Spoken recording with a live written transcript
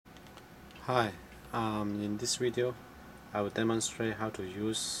Hi, in this video I will demonstrate how to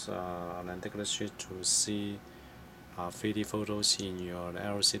use a lenticular sheet to see 3D photos in your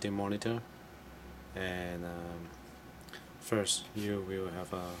LCD monitor. And first you will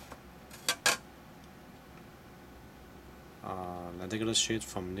have a lenticular sheet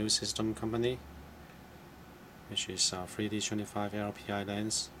from New System Company, which is a 3D 25 LPI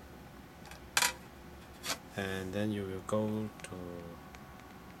lens. And then you will go to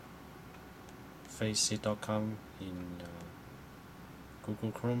faceit.com in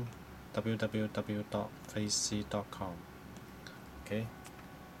Google Chrome, www.faceit.com. Okay,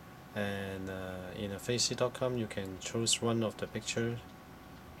 and in faceit.com you can choose one of the pictures.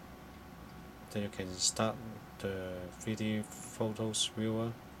 Then you can start the 3D photos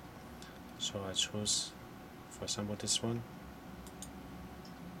viewer. So I choose, for example, this one.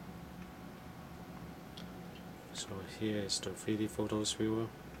 So here is the 3D photos viewer.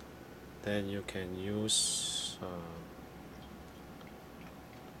 Then you can use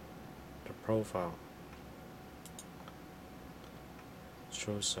the profile.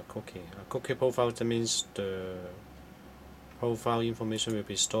 Choose a cookie. A cookie profile, that means the profile information will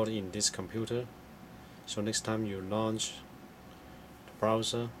be stored in this computer. So next time you launch the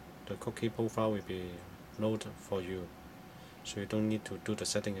browser, the cookie profile will be loaded for you. So you don't need to do the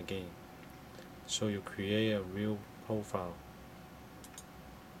setting again. So you create a real profile.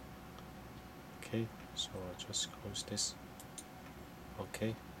 Okay, so I just close this.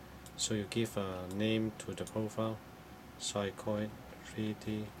 Okay, so you give a name to the profile. So I call it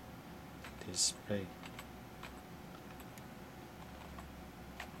 3D display.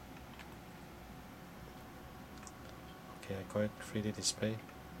 Okay, I call it 3D display.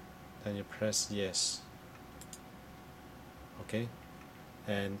 Then you press yes. Okay,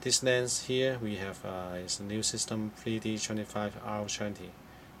 and this lens here we have is a New System 3D 25R20.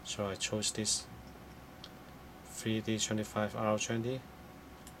 So I chose this 3D 25R20.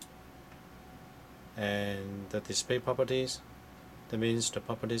 And the display properties, that means the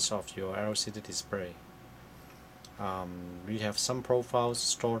properties of your LCD display. We have some profiles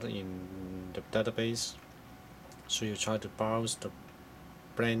stored in the database, so you try to browse the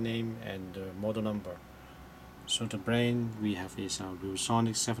brand name and the model number. So the brand we have is a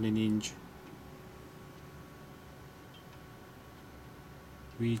ViewSonic 17-inch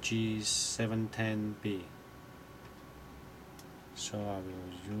VG710B. So I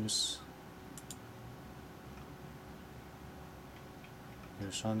will use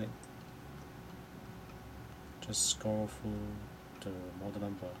ViewSonic. Just scroll through the model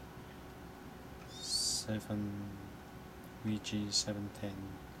number 7 VG710.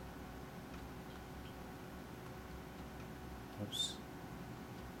 Oops.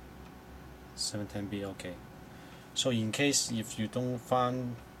 710B. Okay. So in case if you don't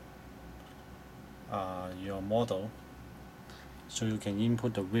find your model, so you can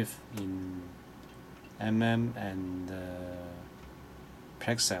input the width in mm and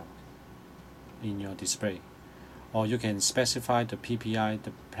pixel in your display, or you can specify the PPI,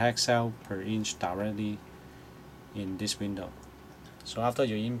 the pixel per inch, directly in this window. So after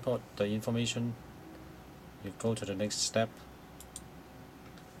you input the information, you go to the next step.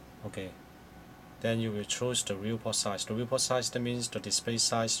 Okay, then you will choose the viewport size. The viewport size, that means the display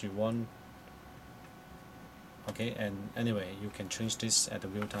size you want. Okay, and anyway, you can change this at the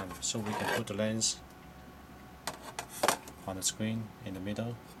real time. So we can put the lens on the screen in the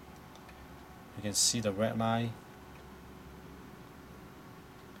middle. You can see the red line.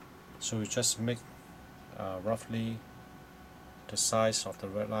 So you just make roughly the size of the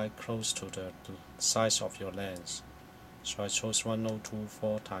red line close to the size of your lens. So I chose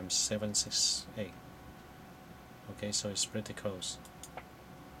 1024 times 768. Okay, so it's pretty close.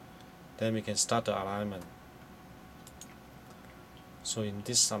 Then we can start the alignment. So in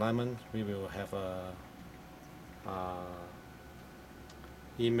this alignment, we will have a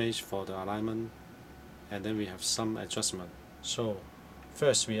image for the alignment, and then we have some adjustment. So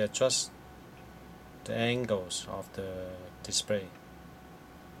first we adjust the angles of the display.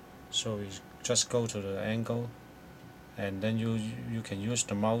 So we just go to the angle, and then you can use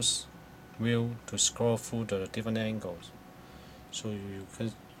the mouse wheel to scroll through the different angles. So you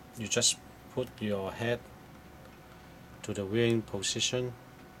just put your head to the viewing position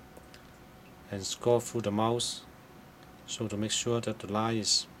and scroll through the mouse, so to make sure that the line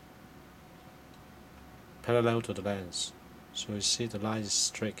is parallel to the lens. So you see the line is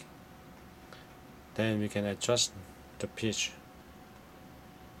straight. Then we can adjust the pitch.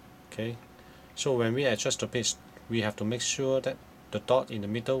 Okay, so when we adjust the pitch, we have to make sure that the dot in the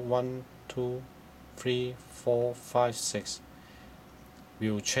middle, 1, 2, 3, 4, 5, 6,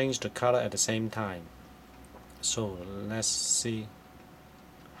 will change the color at the same time. So let's see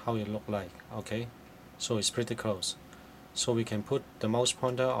how it look like. Okay, so it's pretty close. So we can put the mouse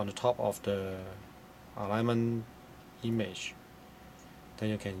pointer on the top of the alignment image. Then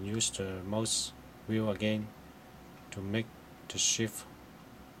you can use the mouse wheel again to make the shift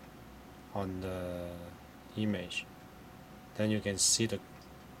on the image. Then you can see the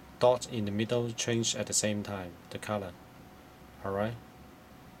dot in the middle change at the same time, the color. Alright.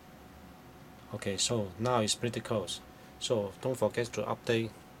 Okay, so now it's pretty close. So don't forget to update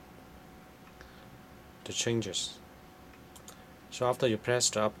the changes. So after you press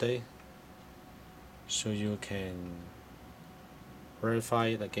the update, so you can verify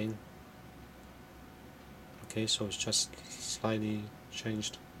it again. Okay, so it's just slightly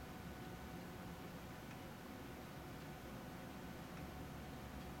changed.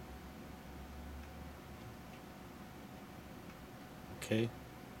 Okay.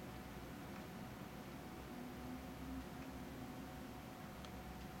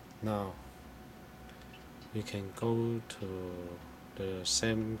 Now we can go to the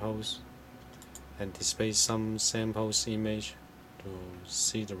samples and display some samples image to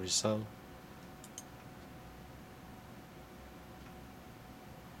see the result.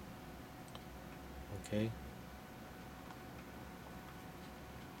 Okay.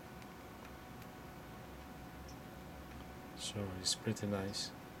 So it's pretty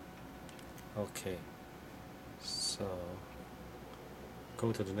nice. Okay. So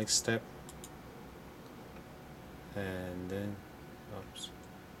go to the next step and then oops.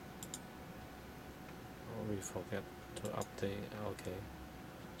 Oh, we forget to update. Okay.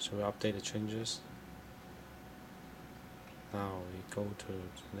 So we update the changes. Now we go to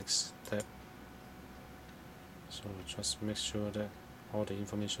the next step. So just make sure that all the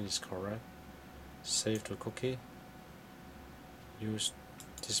information is correct. Save the cookie. Use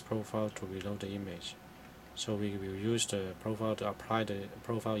this profile to reload the image. So we will use the profile to apply the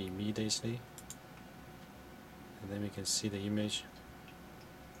profile immediately, and then we can see the image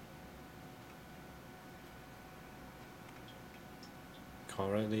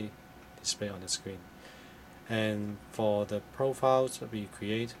correctly displayed on the screen. And for the profiles that we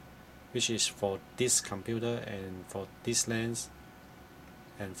create, which is for this computer and for this lens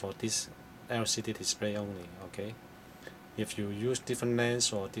and for this LCD display only. Okay, if you use different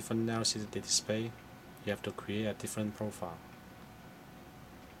lens or different LCD display, you have to create a different profile.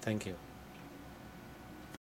 Thank you.